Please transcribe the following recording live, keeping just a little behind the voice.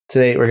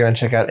Today we're going to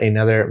check out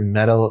another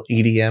metal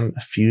EDM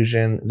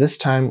fusion, this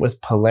time with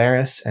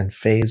Polaris and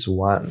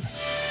PhaseOne.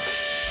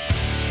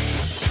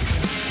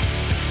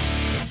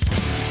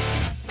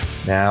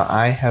 Now,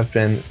 I have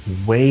been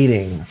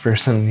waiting for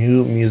some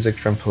new music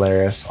from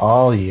Polaris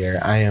all year.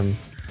 I am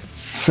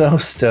so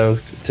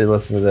stoked to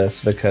listen to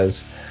this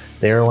because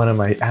they are one of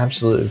my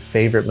absolute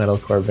favorite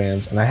metalcore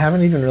bands, and I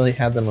haven't even really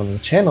had them on the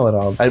channel at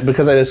all.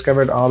 Because I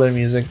discovered all their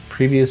music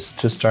previous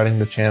to starting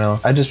the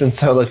channel, I've just been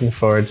so looking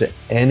forward to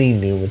any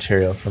new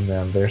material from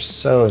them. They're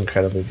so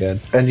incredibly good.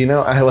 And you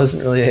know, I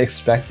wasn't really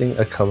expecting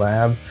a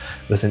collab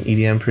with an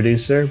EDM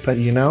producer, but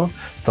you know,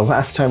 the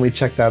last time we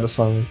checked out a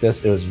song like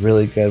this, it was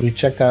really good. We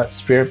checked out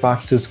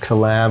Spiritbox's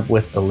collab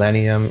with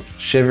Illenium,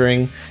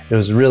 Shivering. It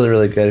was really,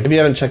 really good. If you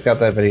haven't checked out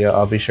that video,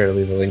 I'll be sure to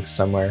leave a link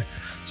somewhere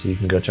so you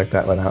can go check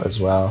that one out as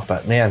well.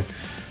 But man,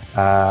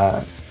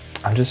 I'm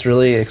just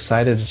really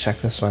excited to check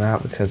this one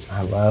out because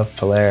I love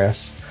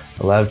Polaris.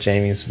 I love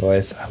Jamie's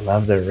voice. I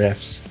love their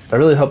riffs. I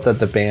really hope that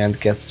the band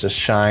gets to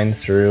shine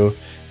through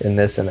in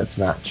this and it's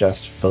not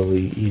just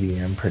fully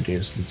EDM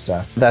produced and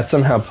stuff. That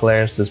somehow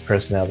Polaris's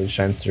personality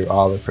shines through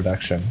all the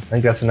production. I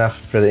think that's enough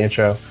for the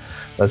intro.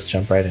 Let's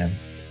jump right in.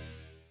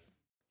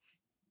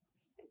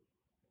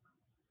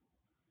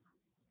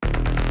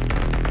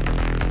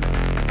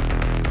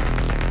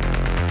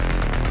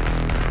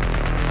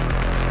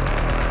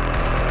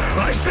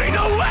 I see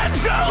no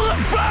angel of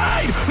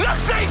fate, the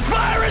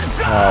ceasefire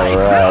inside. All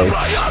right.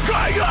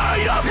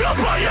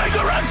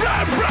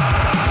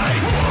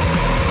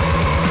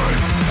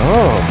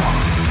 Oh.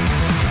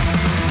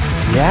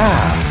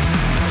 Yeah.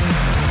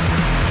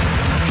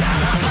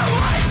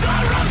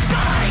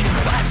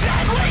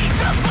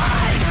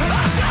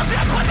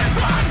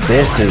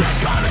 This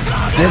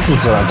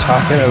is what I'm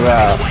talking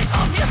about.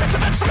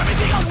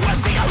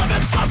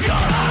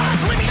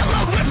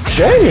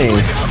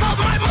 Jamie.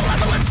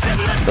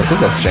 I think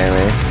that's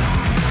Jamie.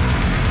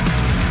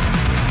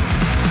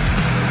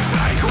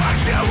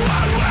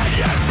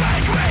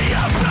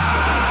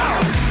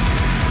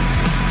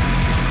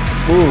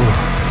 Ooh.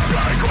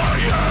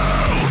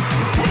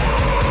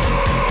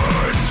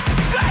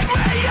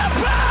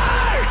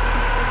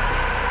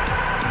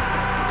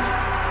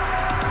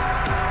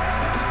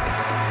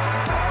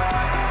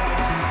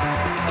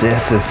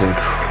 This is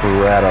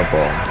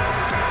incredible.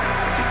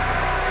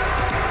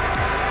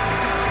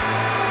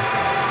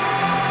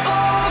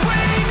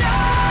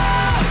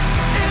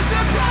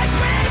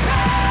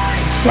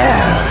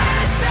 Yeah.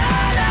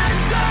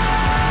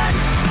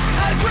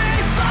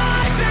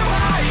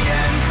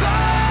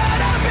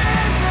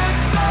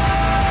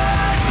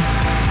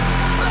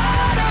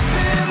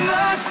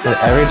 And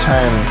every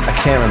time, I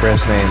can't remember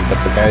his name, but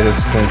the guy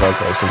just doing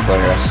vocals in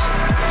Polaris.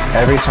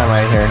 Every time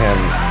I hear him,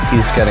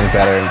 he's getting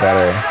better and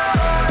better.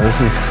 And this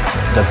is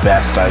the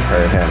best I've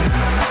heard him.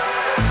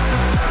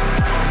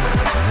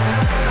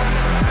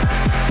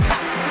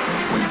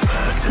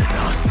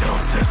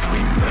 As we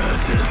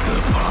murder the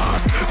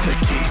past, the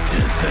keys to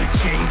the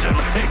kingdom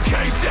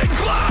encased in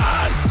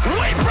glass.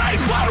 We pray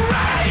for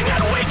rain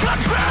and we can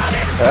drown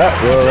in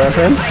storms. Little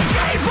reference. They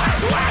gave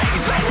us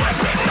wings, they would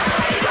be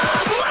made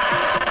of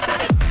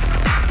lead.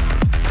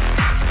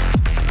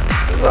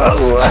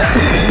 Oh,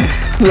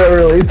 that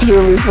really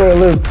threw me for a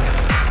loop.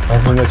 I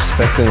wasn't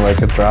expecting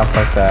like a drop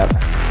like that.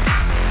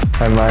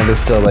 My mind is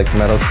still like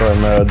metalcore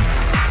mode.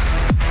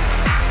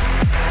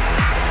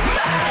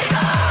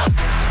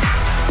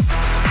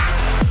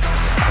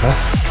 That's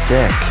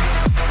sick.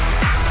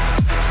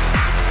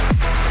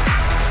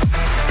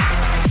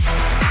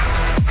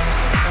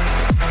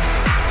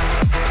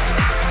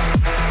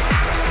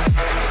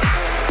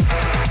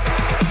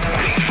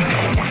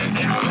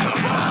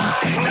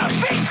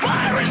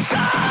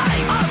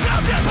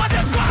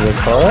 The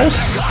chorus?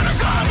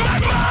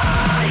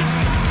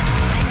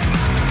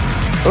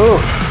 Ooh.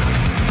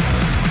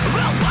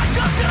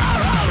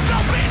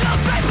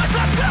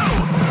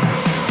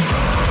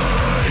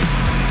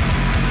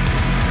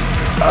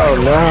 Oh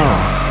no!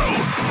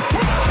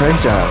 Great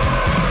job.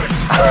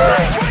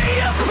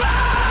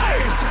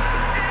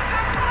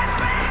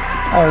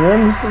 Oh, and then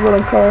this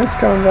little chorus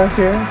coming back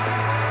here.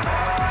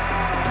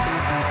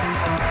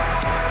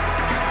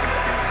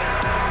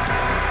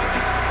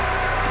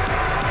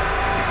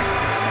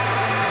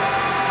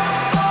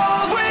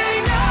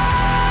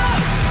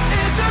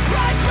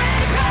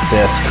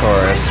 This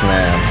chorus,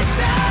 man.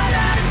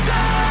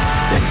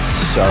 It's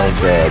so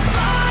good.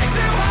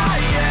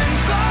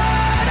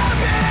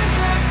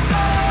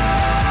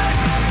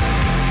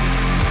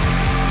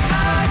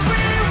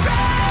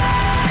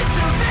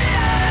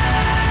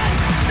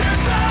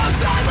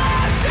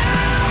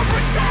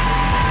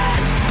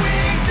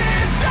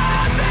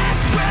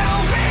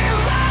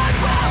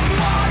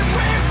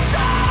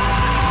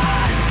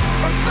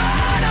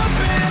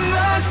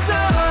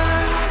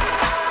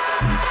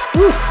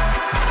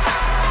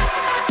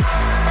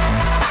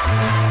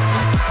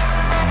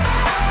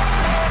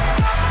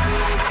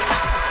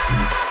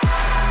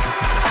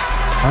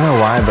 I don't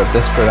know why, but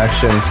this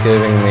production's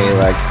giving me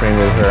like Bring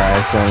Me the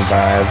Horizon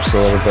vibes a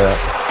little bit.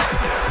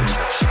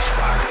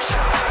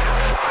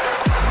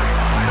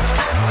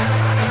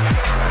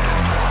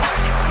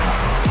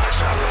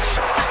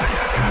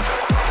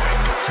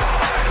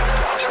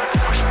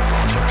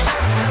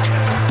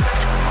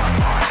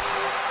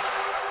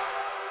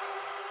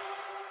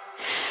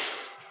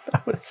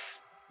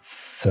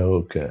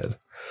 so good.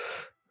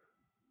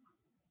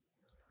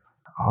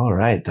 All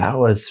right, that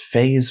was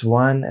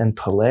PhaseOne and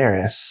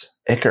Polaris,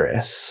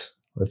 Icarus.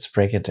 Let's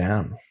break it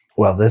down.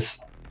 Well,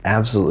 this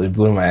absolutely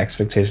blew my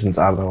expectations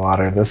out of the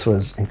water. This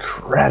was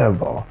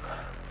incredible.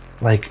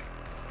 Like,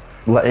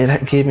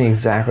 it gave me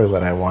exactly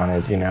what I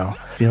wanted, you know.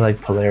 I feel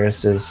like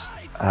Polaris's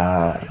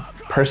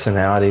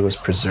personality was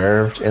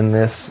preserved in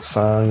this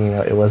song. You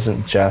know, it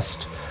wasn't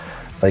just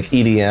like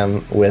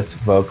EDM with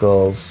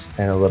vocals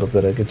and a little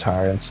bit of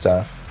guitar and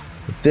stuff.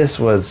 This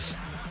was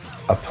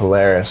a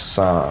Polaris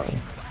song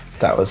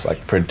that was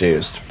like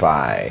produced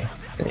by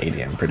an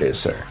EDM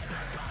producer.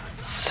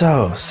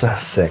 So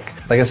sick.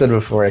 Like I said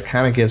before, it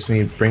kind of gives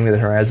me Bring Me the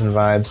Horizon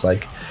vibes,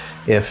 like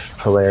if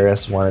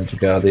Polaris wanted to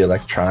go the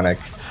electronic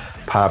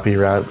poppy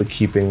route but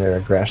keeping their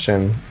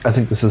aggression. I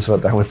think this is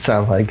what that would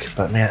sound like.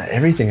 But man,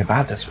 everything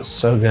about this was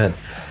so good.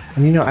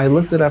 And you know, I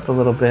looked it up a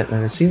little bit,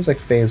 and it seems like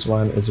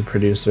PhaseOne is a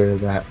producer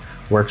that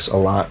works a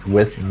lot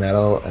with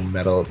metal and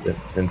metal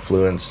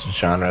influenced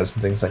genres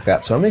and things like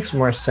that. So it makes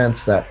more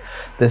sense that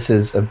this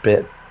is a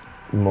bit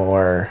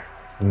more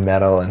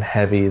metal and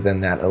heavy than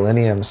that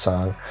Illenium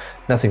song.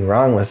 Nothing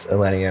wrong with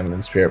Illenium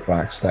and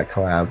Spiritbox, that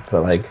collab,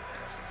 but like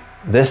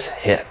this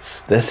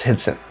hits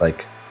it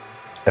like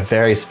a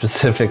very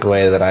specific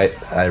way that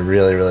I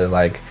really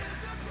like.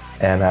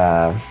 And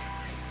I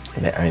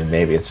mean,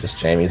 maybe it's just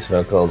Jamie's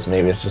vocals,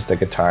 maybe it's just the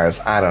guitars,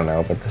 I don't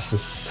know, but this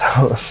is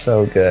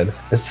so good.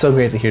 It's so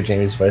great to hear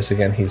Jamie's voice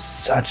again. He's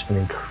such an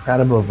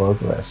incredible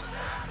vocalist.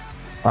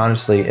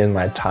 Honestly, in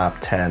my top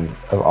 10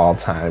 of all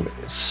time.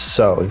 It's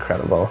so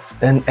incredible.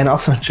 And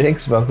also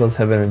Jake's vocals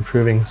have been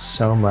improving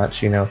so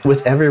much, you know.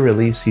 With every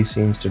release, he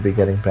seems to be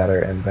getting better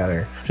and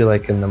better. I feel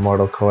like in the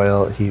Mortal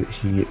Coil, he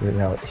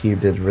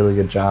did a really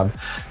good job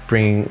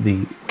bringing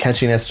the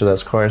catchiness to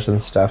those choruses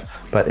and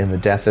stuff, but in The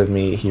Death of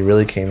Me, he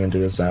really came into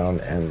his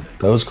own, and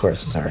those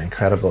choruses are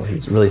incredible.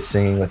 He's really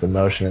singing with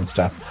emotion and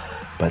stuff.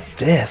 But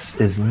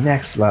this is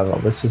next level.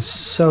 This is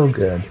so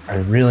good.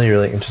 I'm really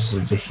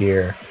interested to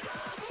hear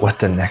what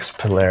the next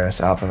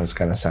Polaris album is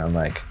gonna sound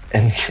like.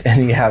 And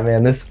yeah,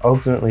 man, this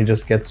ultimately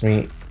just gets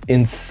me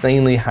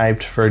insanely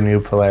hyped for new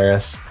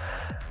Polaris.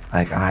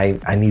 Like,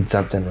 I need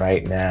something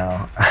right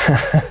now.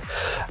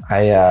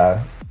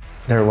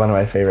 They're one of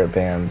my favorite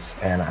bands,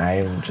 and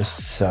I'm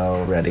just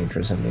so ready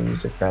for some new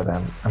music by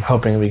them. I'm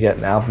hoping we get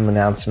an album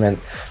announcement,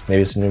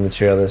 maybe some new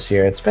material this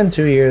year. It's been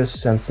 2 years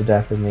since The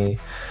Death of Me,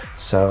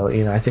 so,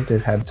 you know, I think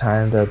they've had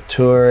time to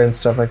tour and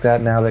stuff like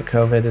that now that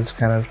COVID has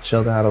kind of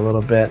chilled out a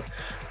little bit.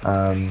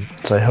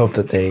 So I hope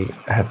that they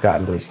have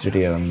gotten to the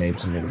studio and made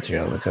some new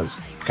material, because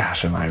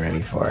gosh, am I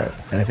ready for it.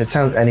 And if it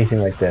sounds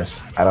anything like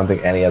this, I don't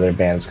think any other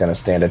band's gonna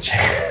stand a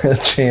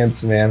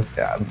chance, man.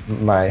 Yeah,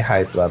 my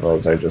hype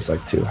levels are just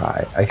like too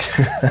high.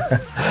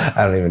 I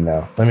don't even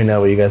know. Let me know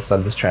what you guys thought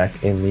of this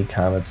track in the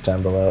comments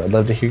down below. I'd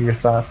love to hear your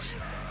thoughts.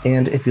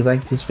 And if you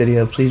liked this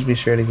video, please be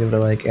sure to give it a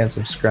like and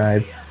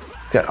subscribe.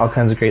 Got all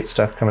kinds of great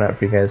stuff coming out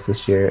for you guys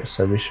this year,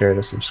 so be sure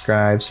to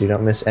subscribe so you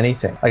don't miss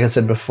anything. Like I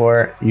said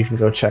before, you can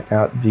go check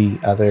out the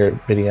other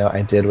video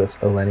I did with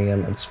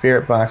Illenium and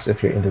Spiritbox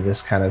if you're into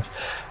this kind of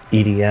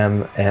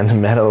EDM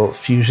and metal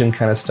fusion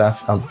kind of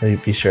stuff. I'll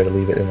be sure to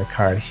leave it in the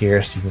card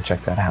here so you can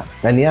check that out.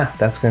 And yeah,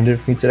 that's going to do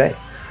it for me today.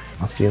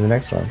 I'll see you in the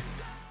next one.